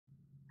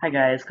Hi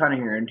guys, Connor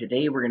here, and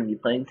today we're going to be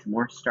playing some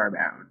more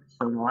Starbound.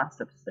 So in the last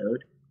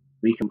episode,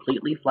 we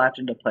completely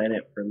flattened a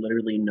planet for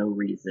literally no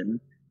reason,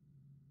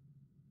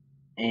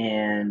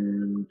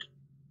 and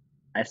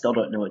I still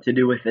don't know what to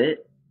do with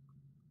it.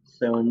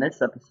 So in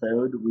this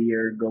episode, we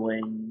are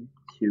going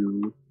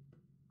to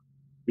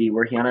be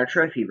working on our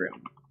trophy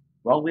room.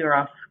 While we were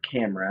off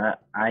camera,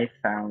 I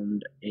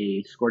found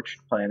a scorched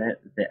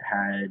planet that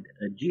had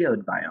a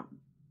geode biome.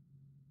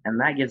 And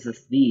that gives us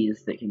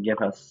these that can give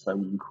us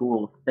some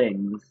cool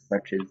things,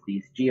 such as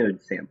these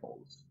geode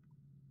samples.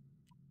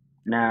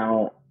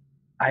 Now,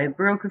 I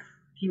broke a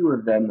few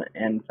of them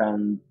and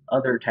found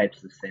other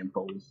types of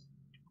samples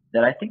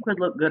that I think would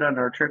look good on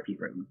our trophy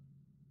room.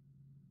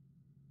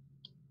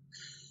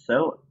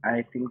 So,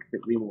 I think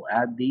that we will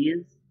add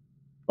these,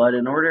 but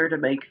in order to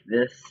make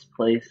this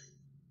place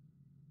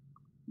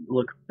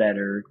look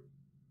better,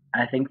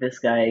 I think this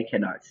guy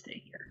cannot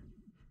stay here.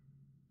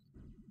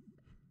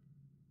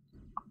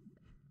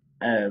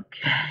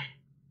 Okay,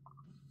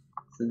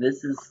 so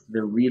this is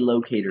the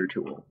relocator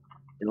tool.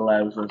 It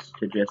allows us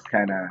to just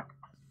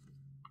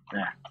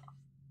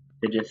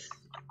just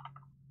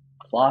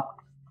plop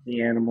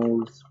the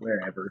animals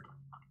wherever.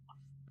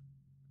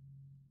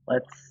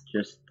 Let's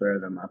just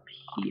throw them up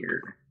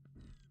here,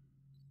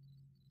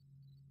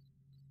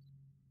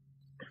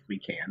 if we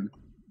can.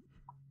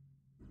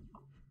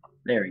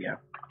 There we go.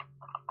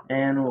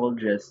 And we'll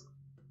just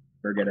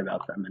forget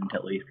about them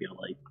until we feel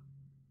like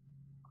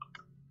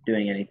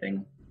doing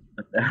anything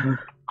with them.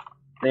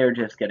 They're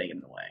just getting in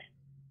the way.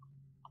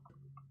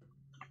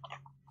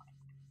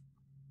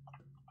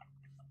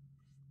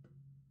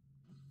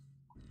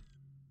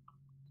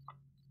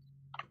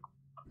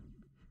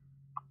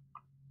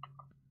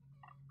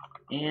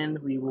 And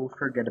we will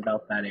forget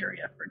about that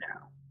area for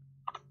now.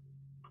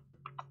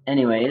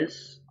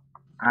 Anyways,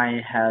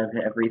 I have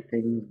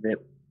everything that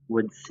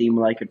would seem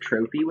like a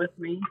trophy with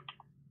me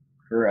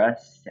for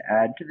us to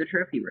add to the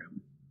trophy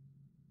room.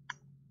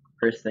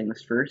 First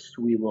things first,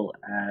 we will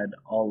add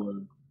all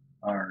of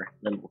our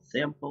little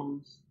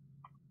samples,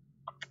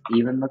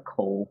 even the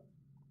coal,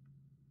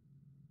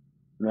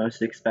 the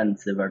most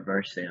expensive of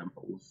our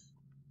samples.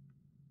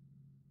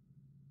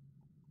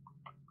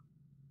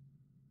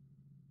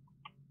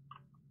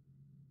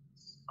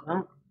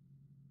 So,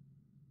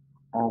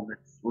 all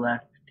that's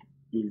left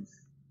is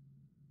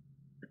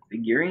the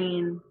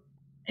figurine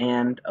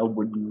and a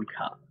wooden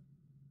cup.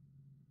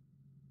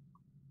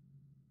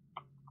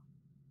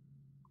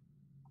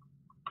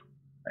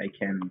 I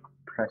can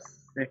press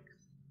 6.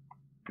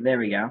 There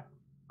we go.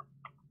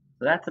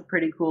 So that's a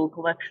pretty cool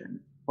collection.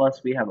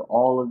 Plus we have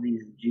all of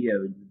these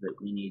geodes that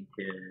we need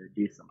to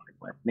do something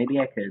with. Maybe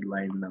I could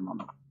line them on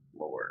the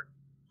floor.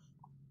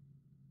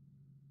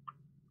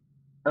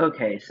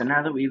 Okay, so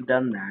now that we've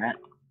done that,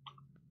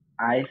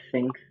 I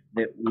think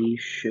that we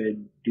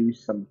should do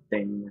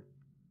something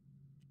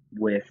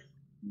with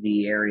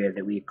the area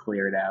that we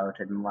cleared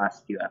out in the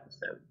last few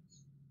episodes.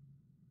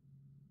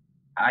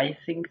 I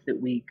think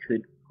that we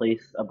could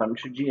place a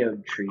bunch of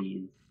geode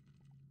trees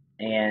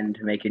and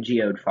make a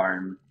geode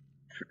farm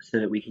so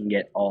that we can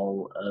get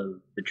all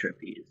of the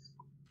trophies.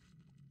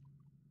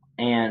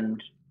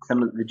 And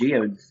some of the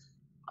geodes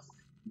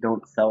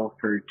don't sell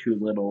for too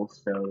little,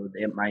 so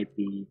it might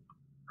be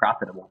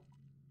profitable.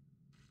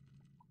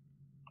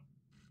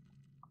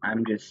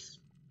 I'm just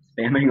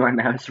spamming my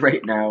mouse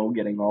right now,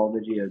 getting all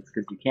the geodes,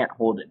 because you can't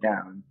hold it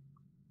down.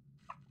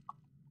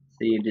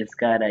 So you just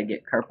gotta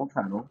get carpal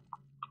tunnel,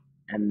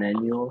 and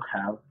then you'll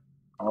have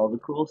all the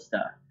cool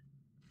stuff.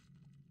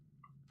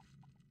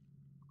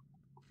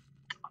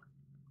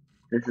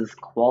 This is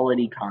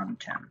quality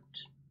content.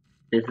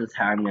 This is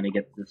how I'm gonna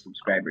get the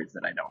subscribers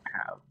that I don't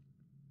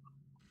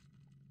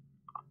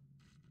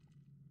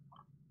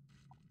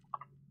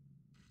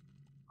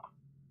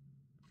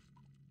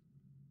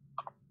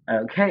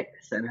have. Okay,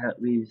 so now that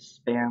we've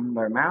spammed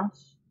our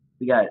mouse,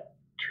 we got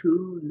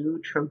 2 new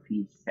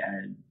trophies to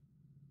add.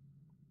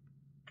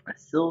 A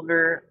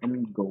silver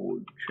and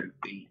gold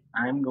trophy.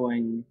 I'm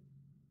going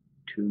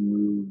to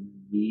move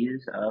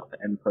these up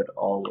and put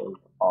all of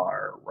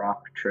our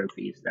rock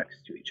trophies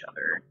next to each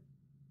other.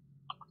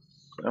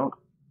 So,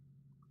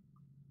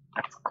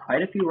 that's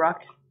quite a few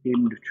rock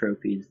themed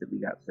trophies that we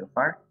got so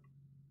far.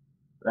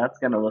 That's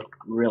gonna look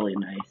really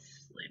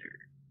nice later.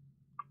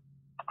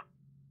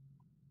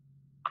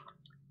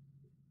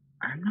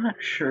 I'm not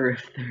sure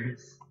if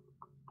there's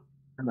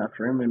enough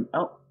room and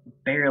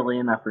barely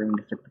enough room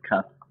to fit the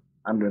cup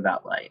under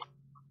that light.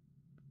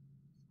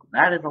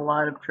 That is a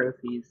lot of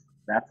trophies.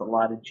 That's a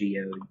lot of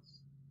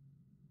geodes.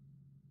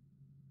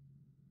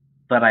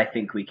 But I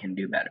think we can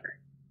do better.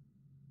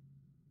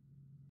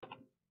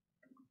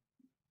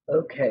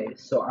 Okay,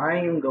 so I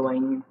am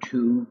going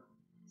to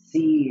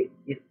see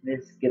if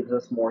this gives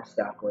us more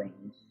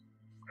saplings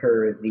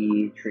per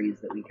the trees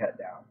that we cut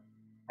down.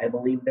 I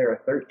believe there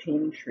are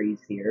 13 trees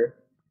here.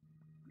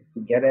 If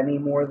we get any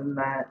more than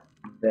that,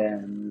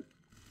 then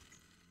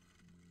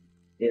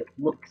it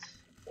looks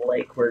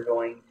like we're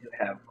going to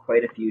have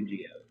quite a few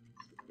geodes.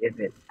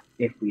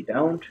 If we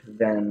don't,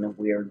 then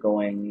we are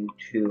going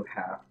to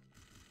have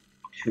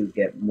to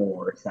get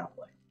more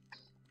saplings.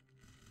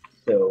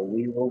 So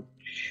we will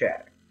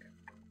check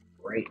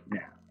right now.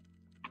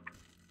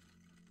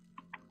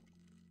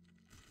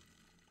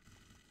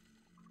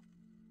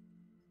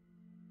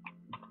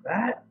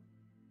 That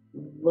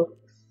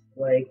looks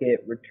like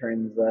it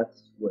returns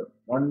us with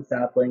 1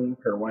 sapling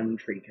per 1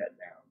 tree cut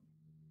down.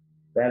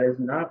 That is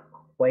not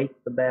quite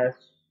the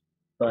best,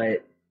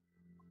 but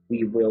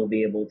we will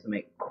be able to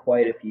make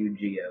quite a few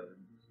geodes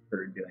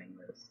for doing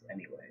this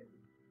anyway.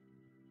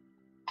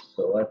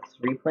 So let's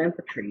replant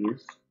the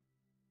trees.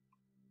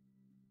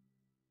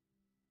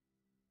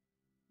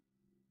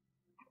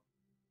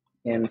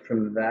 And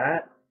from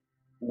that,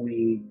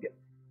 we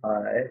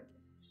got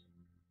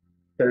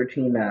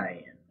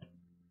 39.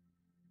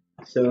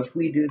 So if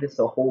we do this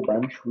a whole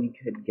bunch, we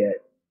could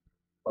get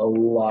a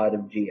lot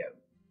of geodes.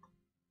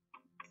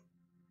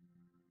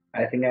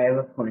 I think I have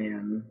a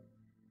plan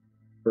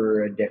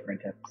for a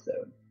different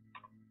episode.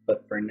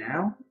 But for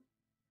now,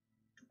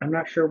 I'm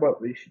not sure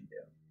what we should do.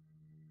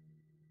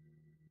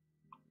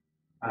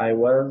 I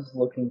was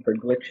looking for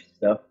glitch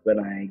stuff when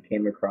I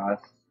came across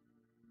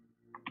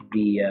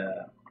the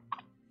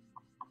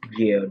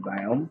geode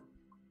biome.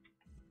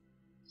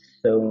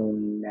 So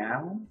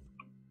now,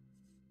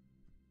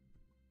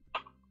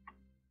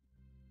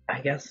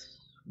 I guess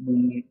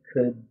we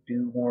could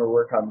do more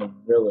work on the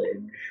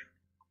village,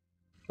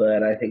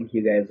 but I think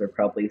you guys are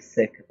probably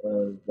sick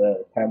of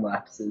time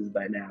lapses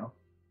by now.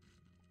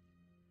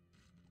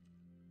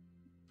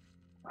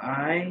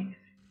 I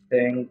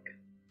think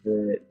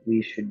that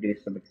we should do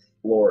some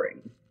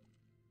exploring,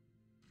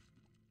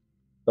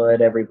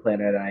 but every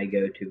planet I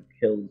go to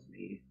kills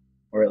me,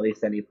 or at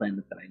least any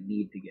planet that I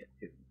need to get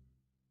to,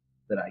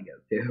 that I go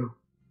to,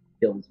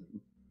 kills me.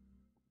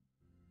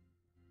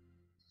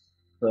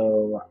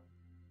 So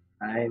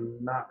I'm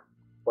not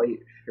quite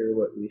sure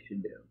what we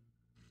should do.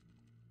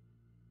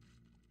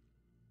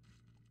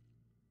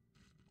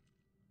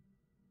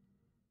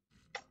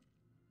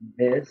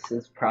 This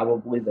is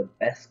probably the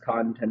best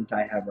content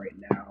I have right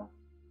now,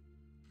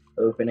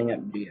 opening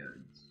up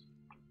geodes.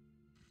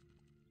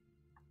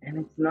 And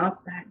it's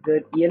not that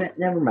good.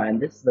 Never mind,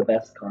 this is the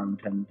best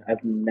content.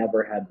 I've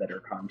never had better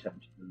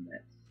content than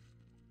this.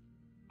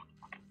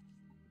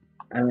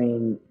 I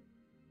mean,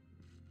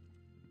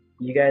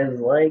 you guys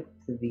liked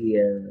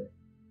the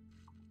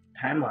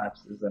time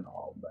lapses and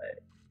all, but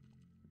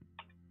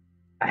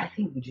I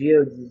think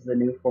geodes is the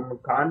new form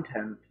of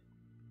content.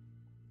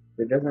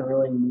 There doesn't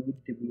really need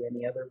to be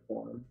any other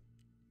form.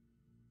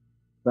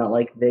 It's not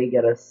like they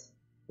get us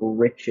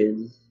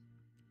riches.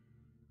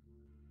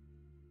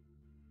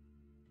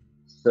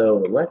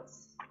 So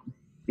let's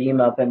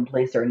beam up and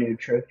place our new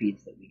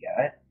trophies that we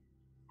got.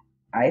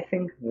 I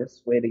think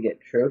this way to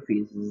get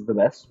trophies is the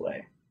best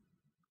way.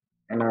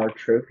 And our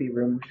trophy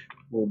room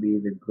will be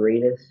the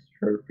greatest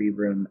trophy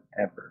room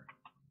ever.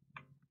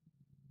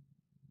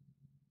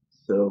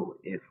 So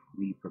if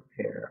we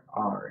prepare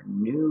our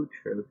new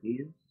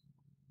trophies,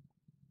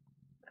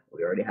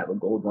 we already have a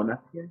gold one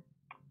up here.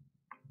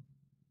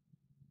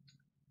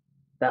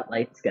 That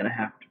light's gonna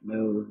have to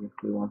move if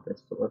we want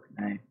this to look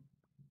nice.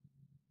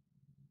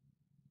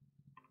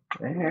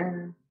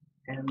 There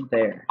and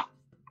there.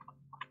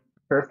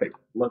 Perfect.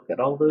 Look at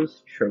all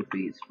those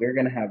trophies. We're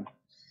gonna have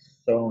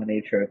so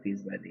many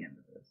trophies by the end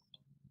of this.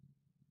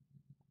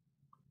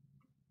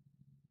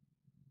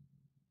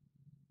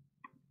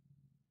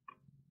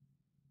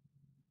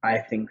 I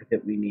think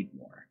that we need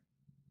more.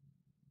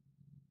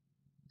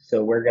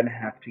 So we're gonna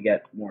have to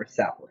get more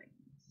saplings,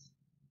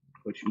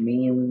 which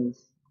means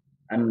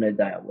I'm gonna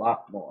die a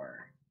lot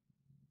more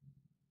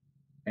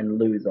and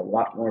lose a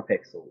lot more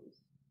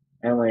pixels.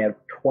 I only have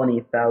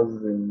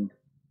 20,000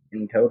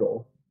 in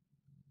total.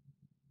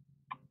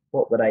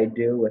 What would I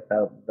do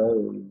without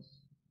those?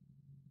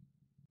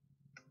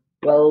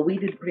 Well, we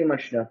did pretty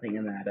much nothing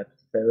in that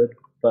episode,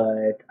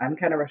 but I'm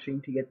kind of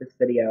rushing to get this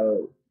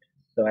video out,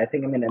 so I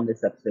think I'm going to end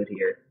this episode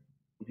here.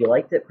 If you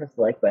liked it, press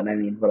the like button. I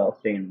mean, what else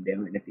are you going to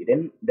do? And if you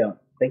didn't, don't.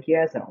 Thank you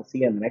guys, and I'll see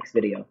you in the next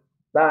video.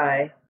 Bye!